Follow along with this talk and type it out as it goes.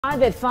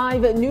5 at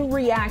 5, new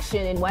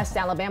reaction in West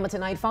Alabama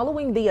tonight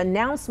following the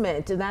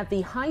announcement that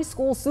the high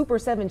school Super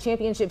 7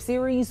 championship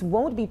series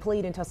won't be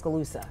played in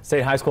Tuscaloosa.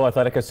 State High School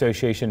Athletic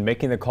Association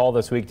making the call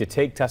this week to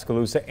take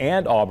Tuscaloosa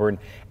and Auburn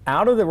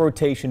out of the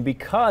rotation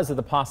because of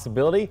the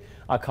possibility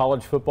a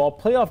college football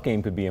playoff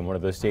game could be in one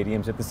of those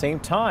stadiums at the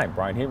same time.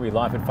 Brian Henry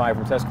live at 5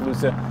 from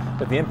Tuscaloosa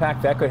with the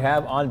impact that could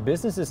have on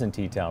businesses in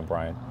T-Town.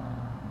 Brian.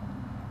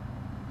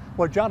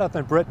 Well,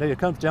 Jonathan, Brittany, it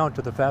comes down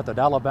to the fact that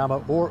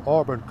Alabama or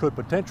Auburn could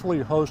potentially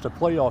host a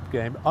playoff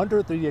game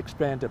under the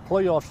expanded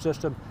playoff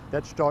system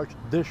that starts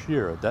this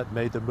year. That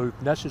made the move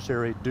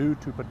necessary due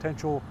to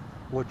potential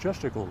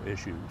logistical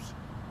issues.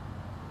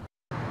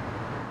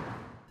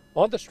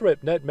 On the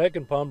Strip, Ned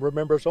Meganpalm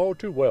remembers all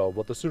too well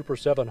what the Super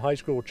 7 high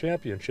school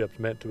championships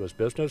meant to his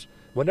business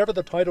whenever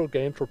the title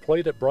games were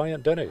played at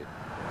Bryant-Denny.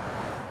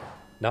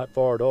 Not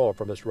far at all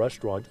from this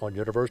restaurant on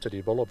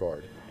University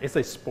Boulevard. It's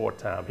a sport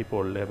town. People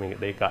are living it.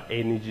 They got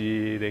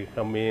energy. They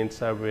come in,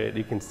 celebrate.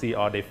 You can see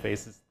all their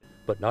faces.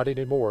 But not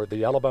anymore.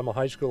 The Alabama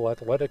High School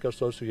Athletic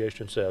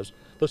Association says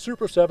the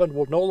Super 7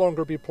 will no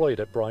longer be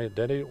played at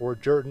Bryant-Denny or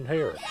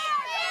Jordan-Hare.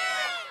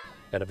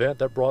 An event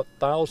that brought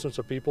thousands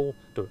of people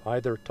to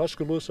either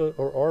Tuscaloosa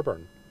or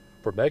Auburn.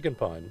 For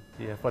Meganpalm,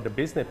 yeah, for the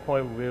business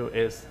point of view,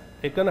 it's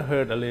going to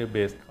hurt a little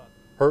bit.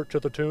 Hurt to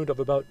the tune of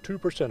about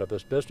 2% of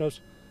this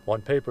business. On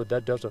paper,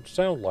 that doesn't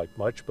sound like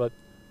much, but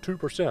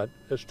 2%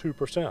 is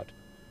 2%.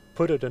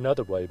 Put it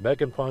another way,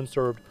 Meganpalm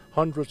served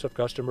hundreds of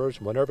customers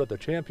whenever the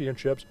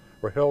championships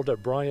were held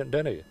at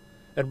Bryant-Denny.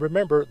 And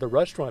remember, the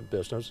restaurant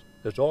business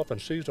is often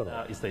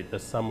seasonal. It's like the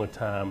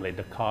summertime, like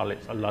the college,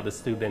 a lot of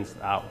students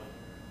out,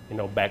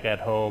 back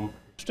at home.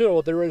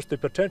 Still, there is the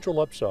potential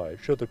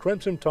upside. Should the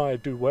Crimson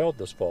Tide do well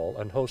this fall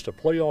and host a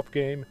playoff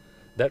game,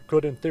 that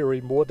could, in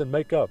theory, more than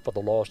make up for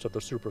the loss of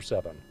the Super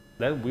 7.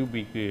 That will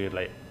be good,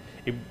 like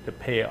if the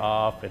pay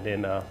off, and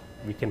then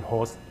we can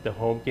host the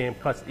home game,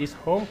 because each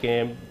home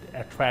game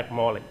attract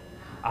more like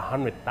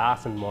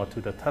 100,000 more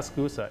to the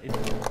Tuscaloosa.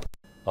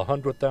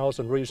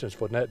 100,000 reasons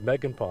for Ned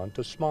Meganpalm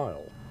to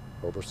smile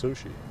over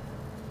sushi.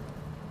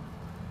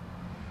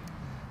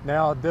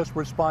 Now, this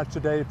response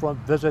today from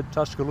Visit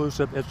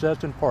Tuscaloosa, it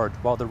says in part,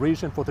 while the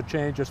reason for the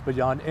change is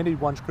beyond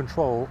anyone's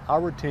control,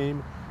 our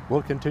team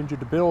will continue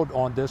to build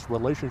on this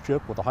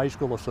relationship with the high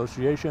school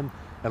association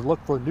and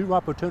look for new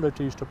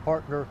opportunities to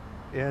partner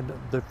in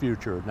the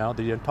future. Now,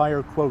 the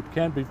entire quote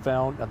can be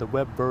found on the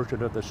web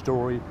version of the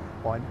story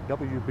on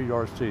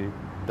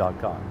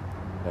WBRC.com.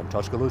 In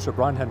Tuscaloosa,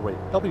 Brian Henry,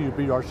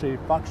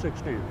 WBRC Fox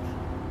 6 News,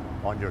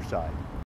 on your side.